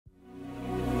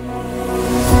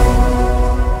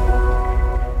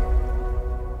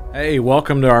Hey,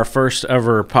 welcome to our first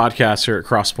ever podcast here at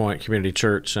CrossPoint Community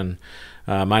Church. And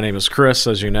my name is Chris,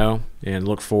 as you know, and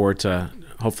look forward to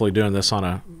hopefully doing this on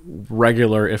a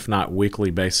regular, if not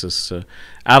weekly basis to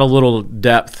add a little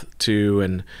depth to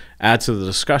and add to the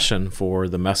discussion for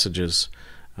the messages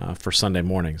for Sunday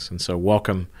mornings. And so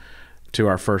welcome to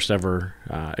our first ever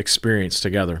experience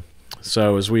together.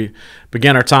 So as we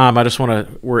begin our time,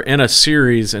 we're in a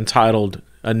series entitled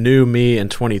A New Me in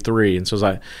 23. And so as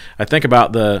I think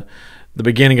about the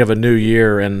beginning of a new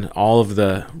year and all of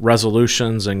the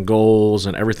resolutions and goals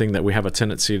and everything that we have a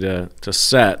tendency to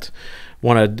set,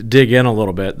 want to dig in a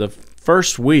little bit. The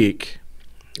first week,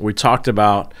 we talked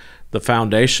about the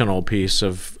foundational piece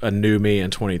of A New Me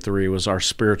in 23 was our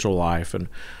spiritual life. And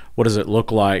what does it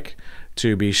look like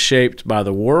to be shaped by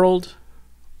the world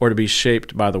or to be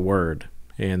shaped by the Word?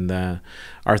 And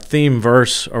our theme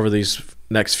verse over these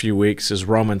next few weeks is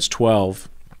Romans 12,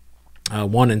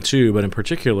 1 and 2, but in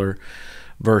particular,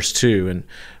 verse 2. And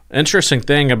interesting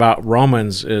thing about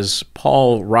Romans is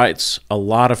Paul writes a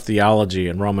lot of theology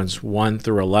in Romans 1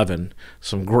 through 11,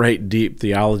 some great deep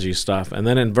theology stuff. And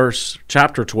then in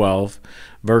chapter 12,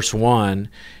 verse 1,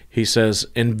 he says,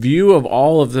 in view of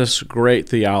all of this great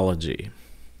theology,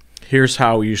 here's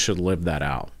how you should live that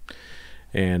out.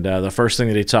 And the first thing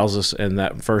that he tells us in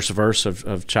that first verse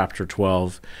of chapter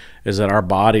 12 is that our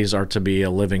bodies are to be a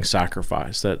living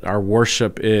sacrifice, that our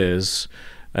worship is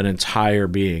an entire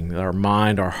being, our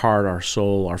mind, our heart, our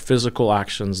soul, our physical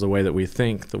actions, the way that we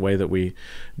think, the way that we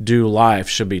do life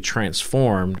should be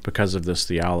transformed because of this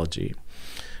theology.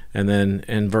 And then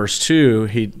in verse 2,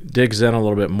 he digs in a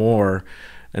little bit more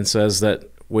and says that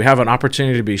we have an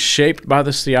opportunity to be shaped by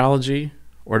this theology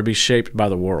or to be shaped by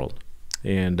the world.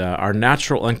 And our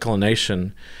natural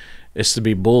inclination is to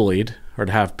be bullied or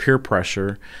to have peer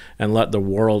pressure and let the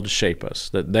world shape us,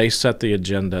 that they set the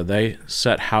agenda, they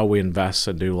set how we invest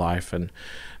and do life,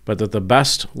 but that the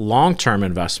best long-term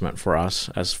investment for us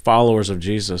as followers of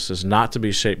Jesus is not to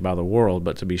be shaped by the world,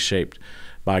 but to be shaped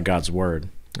by God's Word,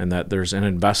 and that there's an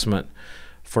investment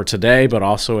for today, but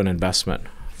also an investment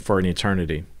for an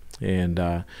eternity.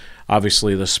 And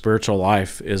obviously, the spiritual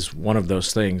life is one of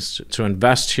those things. To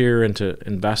invest here and to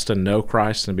invest and know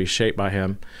Christ and be shaped by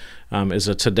Him is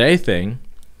a today thing,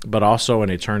 but also an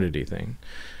eternity thing.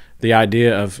 The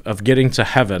idea of getting to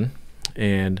heaven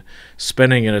and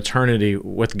spending an eternity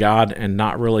with God and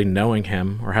not really knowing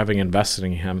Him or having invested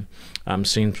in Him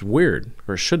seems weird,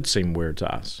 or should seem weird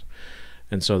to us.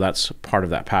 And so that's part of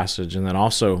that passage. And then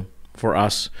also for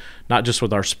us, not just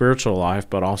with our spiritual life,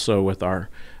 but also with our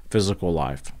physical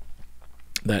life,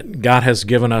 that God has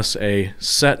given us a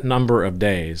set number of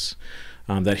days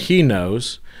that He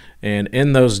knows, and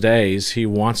in those days He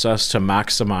wants us to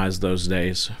maximize those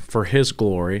days for His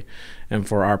glory and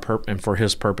for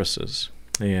His purposes.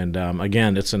 And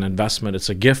again, it's an investment, it's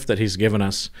a gift that He's given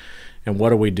us, and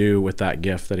what do we do with that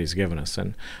gift that He's given us?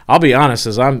 And I'll be honest,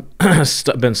 as I've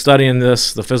been studying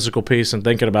the physical piece and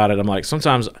thinking about it, I'm like,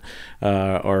 sometimes,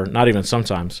 or not even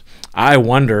sometimes, I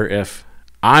wonder if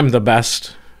I'm the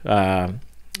best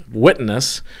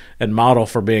witness and model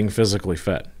for being physically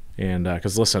fit. And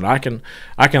because listen, I can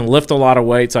lift a lot of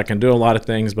weights, I can do a lot of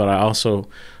things, but I also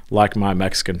like my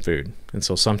Mexican food. And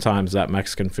so sometimes that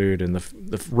Mexican food and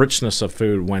the richness of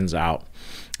food wins out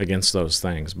against those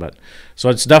things. But so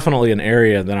it's definitely an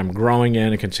area that I'm growing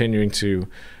in and continuing to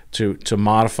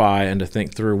modify and to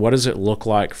think through, what does it look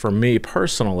like for me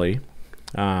personally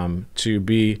to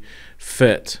be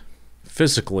fit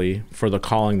physically for the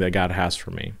calling that God has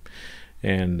for me.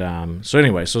 And so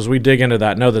as we dig into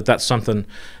that, know that that's something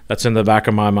that's in the back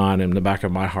of my mind and the back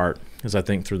of my heart as I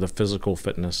think through the physical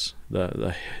fitness,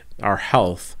 our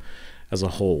health as a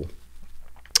whole.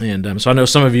 And so I know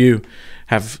some of you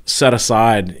have set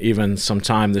aside even some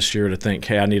time this year to think,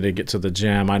 hey, I need to get to the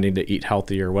gym, I need to eat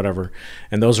healthy or whatever.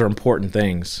 And those are important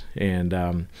things. And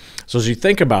so as you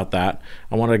think about that,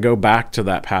 I want to go back to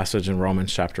that passage in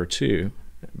Romans chapter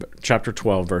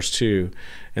 12, verse 2,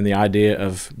 and the idea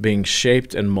of being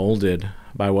shaped and molded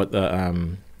by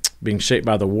being shaped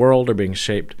by the world or being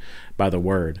shaped by the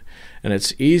Word. And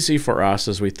it's easy for us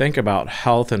as we think about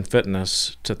health and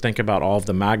fitness to think about all of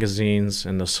the magazines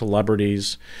and the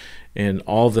celebrities and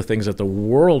all of the things that the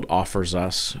world offers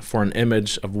us for an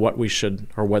image of what we should,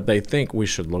 or what they think we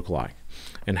should look like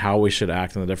and how we should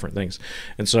act and the different things.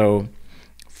 And so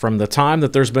from the time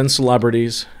that there's been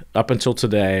celebrities up until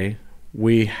today,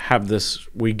 we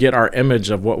get our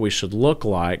image of what we should look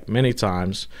like many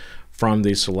times from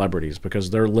these celebrities,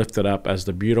 because they're lifted up as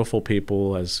the beautiful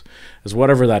people, as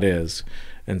whatever that is.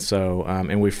 And so,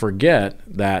 and we forget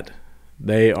that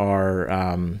they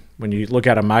are, when you look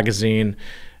at a magazine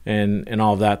and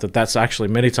all of that, that's actually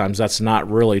many times that's not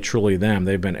really truly them.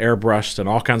 They've been airbrushed and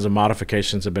all kinds of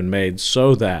modifications have been made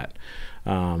so that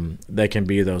they can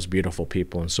be those beautiful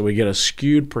people. And so we get a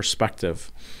skewed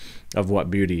perspective of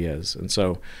what beauty is. And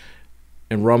so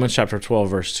in Romans chapter 12,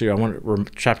 verse 2, I want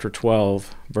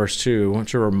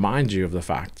to remind you of the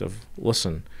fact of,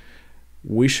 listen,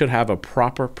 we should have a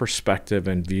proper perspective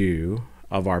and view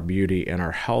of our beauty and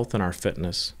our health and our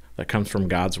fitness that comes from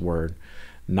God's word,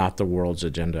 not the world's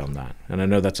agenda on that. And I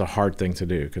know that's a hard thing to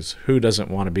do, because who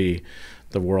doesn't want to be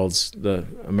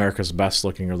America's best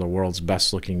looking or the world's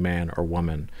best looking man or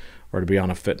woman, or to be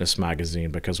on a fitness magazine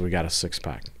because we got a six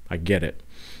pack? I get it.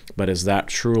 But is that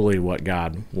truly what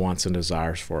God wants and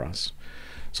desires for us?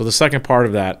 So the second part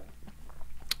of that,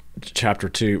 chapter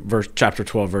 12,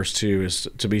 verse 2, is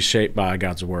to be shaped by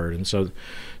God's word. And so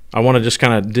I want to just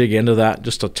kind of dig into that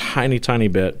just a tiny, tiny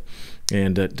bit,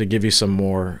 and to give you some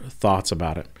more thoughts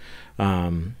about it.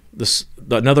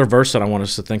 Another verse that I want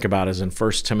us to think about is in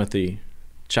 1 Timothy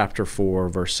chapter 4,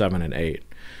 verse 7 and 8,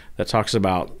 that talks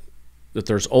about that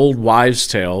there's old wives'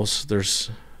 tales,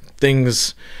 there's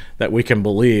things that we can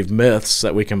believe, myths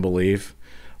that we can believe,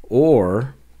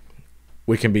 or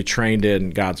we can be trained in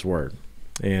God's word.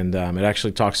 And it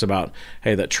actually talks about,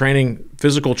 hey, that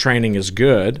physical training is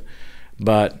good,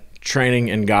 but training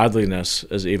in godliness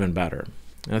is even better.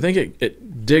 And I think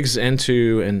it digs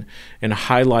into and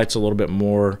highlights a little bit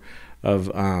more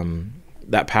of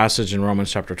that passage in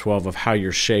Romans chapter 12 of how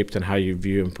you're shaped and how you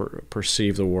view and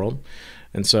perceive the world.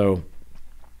 And so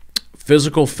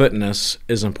physical fitness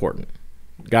is important.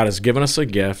 God has given us a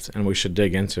gift, and we should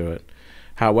dig into it.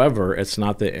 However, it's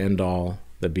not the end-all,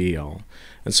 the be-all.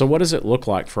 And so what does it look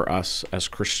like for us as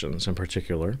Christians in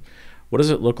particular? What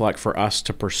does it look like for us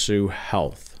to pursue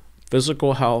health,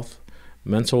 physical health,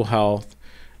 mental health,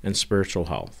 and spiritual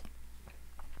health?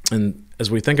 And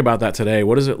as we think about that today,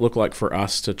 what does it look like for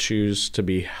us to choose to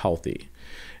be healthy?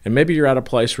 And maybe you're at a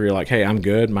place where you're like, hey, I'm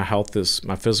good. My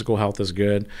physical health is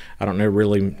good. I don't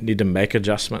really need to make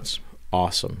adjustments.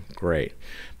 Awesome. Great.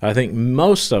 But I think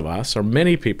most of us, or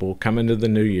many people, come into the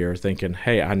new year thinking,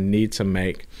 hey, I need to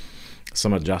make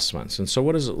some adjustments. And so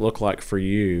what does it look like for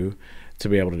you to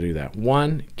be able to do that?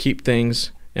 One, keep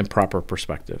things in proper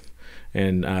perspective,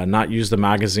 and not use the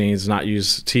magazines, not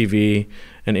use TV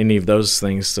and any of those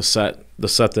things to set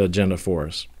the agenda for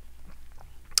us.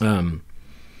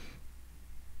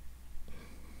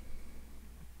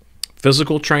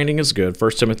 Physical training is good.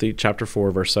 1 Timothy chapter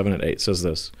 4, verse 7 and 8 says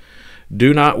this: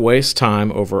 do not waste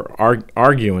time over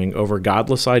arguing over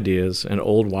godless ideas and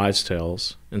old wives'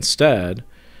 tales. Instead,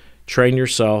 train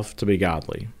yourself to be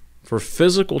godly. For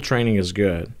physical training is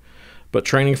good, but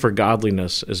training for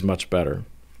godliness is much better,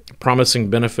 promising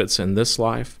benefits in this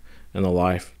life and the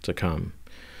life to come.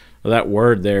 That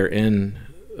word there in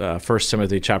 1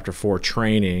 Timothy chapter 4,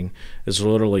 training, is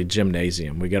literally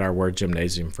gymnasium. We get our word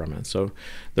gymnasium from it. So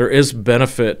there is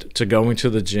benefit to going to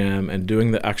the gym and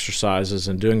doing the exercises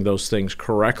and doing those things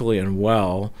correctly and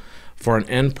well for an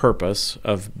end purpose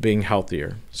of being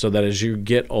healthier, so that as you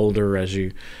get older, as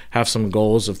you have some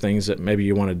goals of things that maybe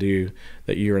you want to do,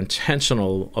 that you're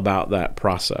intentional about that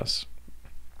process.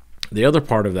 The other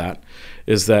part of that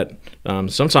is that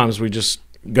sometimes we just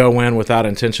go in without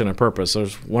intention and purpose.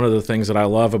 There's one of the things that I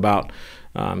love about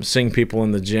seeing people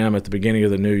in the gym at the beginning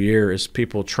of the new year is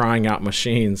people trying out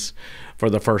machines for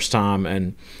the first time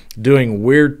and doing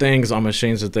weird things on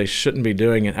machines that they shouldn't be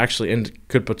doing, and actually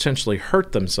could potentially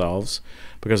hurt themselves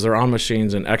because they're on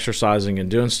machines and exercising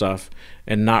and doing stuff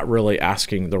and not really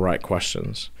asking the right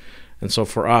questions. And so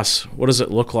for us, what does it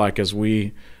look like as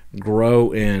we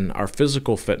grow in our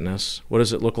physical fitness? What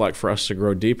does it look like for us to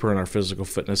grow deeper in our physical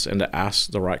fitness and to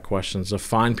ask the right questions, to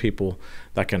find people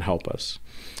that can help us?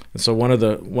 And so one of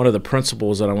the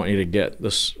principles that I want you to get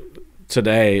this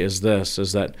today is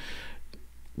that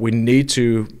we need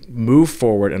to move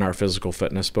forward in our physical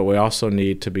fitness, but we also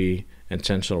need to be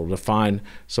intentional to find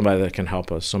somebody that can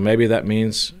help us. So maybe that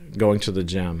means going to the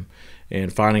gym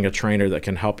and finding a trainer that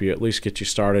can help you at least get you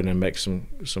started and make some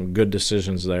good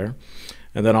decisions there.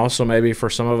 And then also maybe for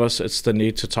some of us, it's the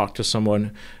need to talk to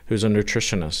someone who's a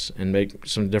nutritionist and make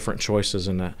some different choices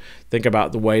and think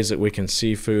about the ways that we can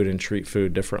see food and treat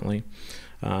food differently.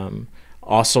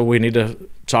 Also, we need to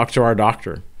talk to our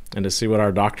doctor and to see what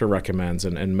our doctor recommends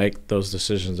and make those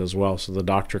decisions as well. So the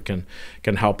doctor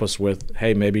can help us with,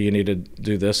 hey, maybe you need to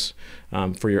do this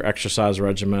for your exercise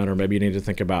regimen, or maybe you need to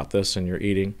think about this in your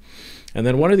eating. And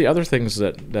then one of the other things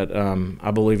that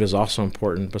I believe is also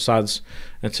important, besides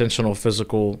intentional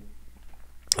physical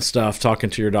stuff, talking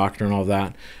to your doctor and all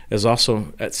that, is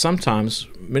also sometimes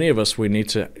many of us, we need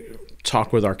to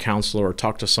talk with our counselor or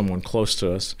talk to someone close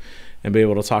to us and be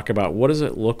able to talk about what does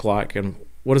it look like, and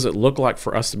what does it look like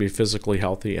for us to be physically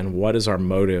healthy, and what is our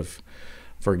motive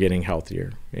for getting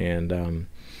healthier. And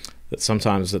that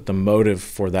sometimes that the motive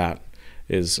for that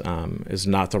is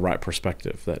not the right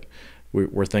perspective, that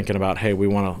we're thinking about, hey, we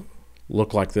want to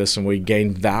look like this, and we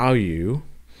gain value,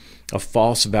 a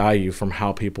false value, from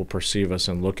how people perceive us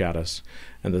and look at us,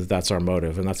 and that's our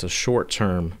motive. And that's a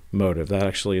short-term motive. That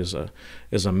actually is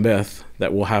a myth,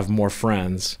 that we'll have more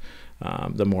friends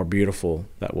the more beautiful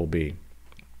that will be.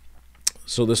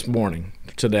 So this morning,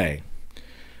 today,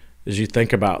 as you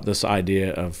think about this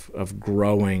idea of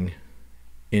growing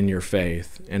in your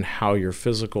faith and how your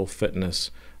physical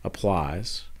fitness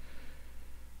applies,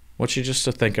 I want you just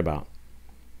to think about,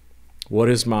 what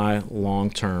is my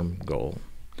long-term goal?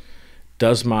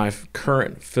 Does my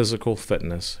current physical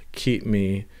fitness keep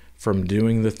me from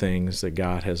doing the things that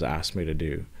God has asked me to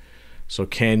do? So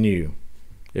can you,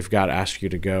 if God asks you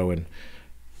to go and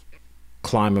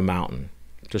climb a mountain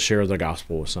to share the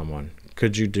gospel with someone,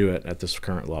 could you do it at this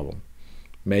current level?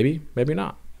 Maybe, maybe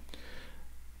not.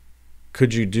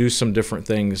 Could you do some different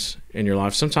things in your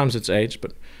life? Sometimes it's age,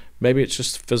 but maybe it's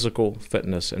just physical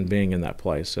fitness and being in that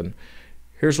place. And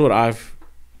here's what I've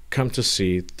come to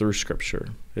see through Scripture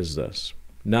is this.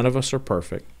 None of us are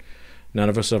perfect. None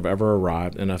of us have ever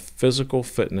arrived, and a physical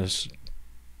fitness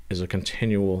is a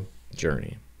continual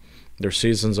journey. There are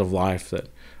seasons of life that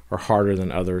are harder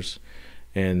than others,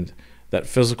 and that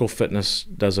physical fitness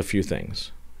does a few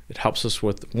things. It helps us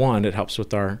with, one, it helps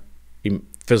with our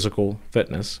physical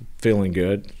fitness, feeling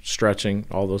good, stretching,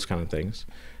 all those kind of things.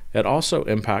 It also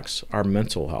impacts our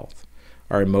mental health,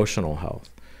 our emotional health,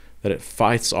 that it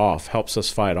helps us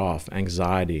fight off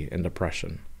anxiety and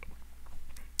depression.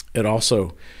 It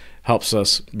also helps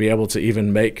us be able to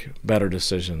even make better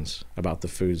decisions about the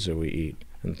foods that we eat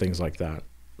and things like that.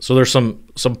 So there's some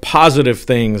positive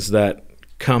things that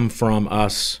come from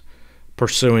us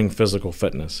pursuing physical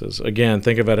fitness. Again,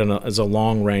 think of it as a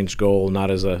long-range goal, not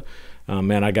as a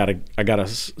man, I gotta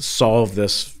solve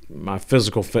my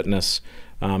physical fitness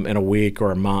in a week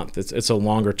or a month. It's a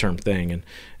longer-term thing,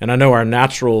 and I know our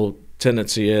natural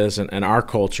tendency is, and our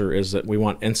culture is, that we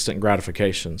want instant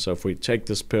gratification. So if we take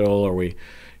this pill, or we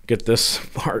get this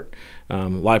part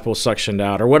liposuctioned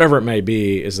out, or whatever it may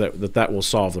be, is that will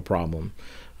solve the problem.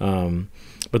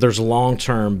 But there's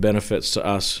long-term benefits to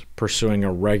us pursuing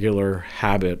a regular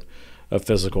habit of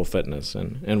physical fitness.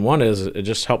 And one is, it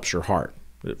just helps your heart.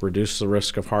 It reduces the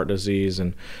risk of heart disease,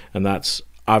 and that's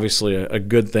obviously a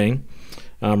good thing.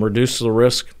 Reduces the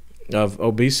risk of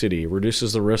obesity,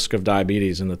 reduces the risk of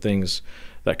diabetes and the things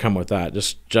that come with that,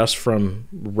 just from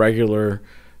regular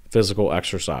physical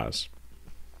exercise.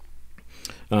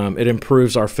 It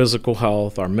improves our physical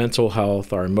health, our mental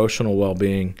health, our emotional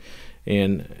well-being.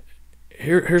 And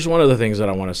here's one of the things that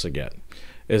I want us to get,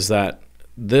 is that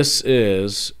this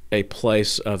is a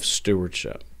place of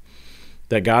stewardship,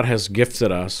 that God has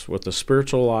gifted us with the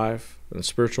spiritual life and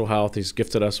spiritual health. He's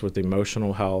gifted us with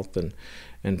emotional health and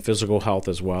physical health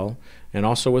as well, and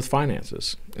also with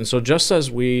finances. And so just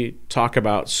as we talk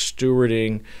about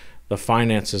stewarding the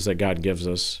finances that God gives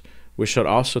us, we should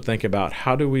also think about,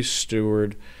 how do we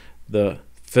steward the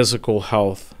physical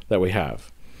health that we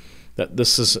have? That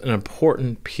this is an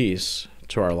important piece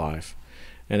to our life,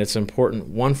 and it's important,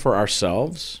 one, for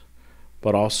ourselves,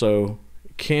 but also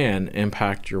can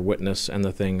impact your witness and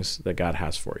the things that God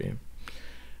has for you.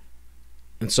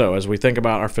 And so as we think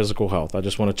about our physical health, I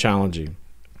just want to challenge you.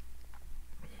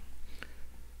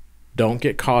 Don't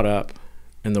get caught up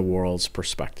in the world's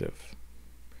perspective.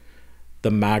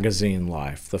 The magazine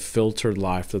life, the filtered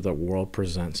life that the world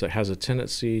presents, it has a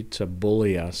tendency to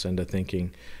bully us into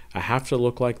thinking, I have to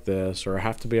look like this, or I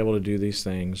have to be able to do these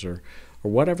things, or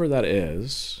whatever that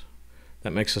is,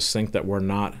 that makes us think that we're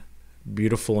not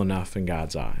beautiful enough in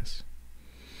God's eyes.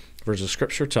 Whereas the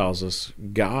Scripture tells us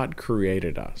God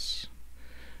created us,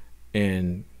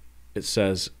 and it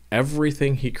says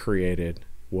everything He created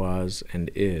was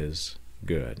and is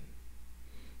good,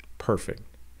 perfect.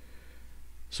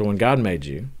 So when God made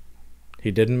you,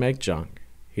 He didn't make junk.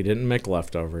 He didn't make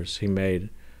leftovers. He made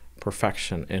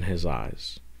perfection in His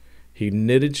eyes. He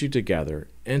knitted you together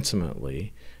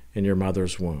intimately in your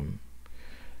mother's womb.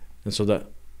 And so that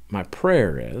my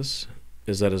prayer is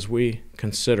that as we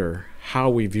consider how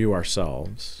we view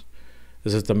ourselves,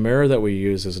 is that the mirror that we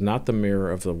use is not the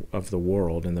mirror of the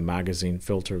world and the magazine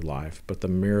filtered life, but the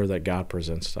mirror that God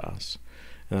presents to us,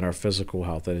 and that our physical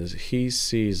health, that is, He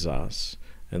sees us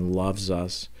and loves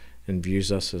us and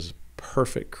views us as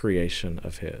perfect creation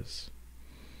of His.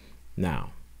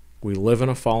 Now, we live in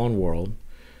a fallen world,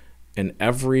 And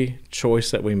every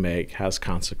choice that we make has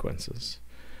consequences.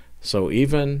 So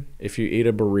even if you eat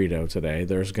a burrito today,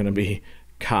 there's going to be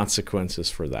consequences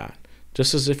for that.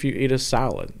 Just as if you eat a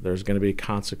salad, there's going to be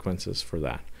consequences for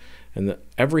that. And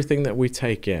everything that we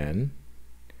take in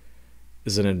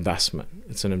is an investment.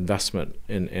 It's an investment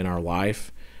in our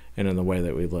life and in the way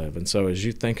that we live. And so as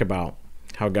you think about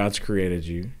how God's created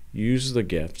you, use the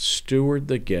gift, steward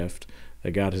the gift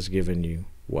that God has given you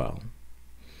well.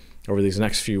 Over these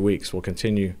next few weeks, we'll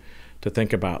continue to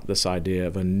think about this idea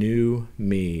of a new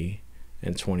me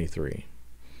in 23.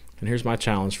 And here's my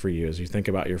challenge for you as you think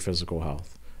about your physical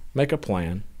health. Make a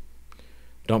plan.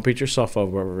 Don't beat yourself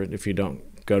up over it if you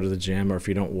don't go to the gym or if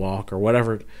you don't walk or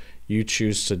whatever you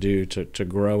choose to do to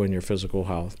grow in your physical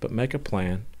health. But make a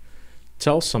plan.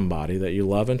 Tell somebody that you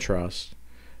love and trust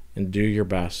and do your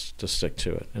best to stick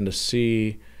to it and to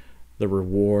see the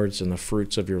rewards and the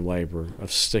fruits of your labor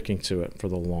of sticking to it for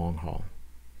the long haul.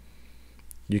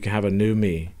 You can have a new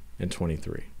me in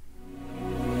 23.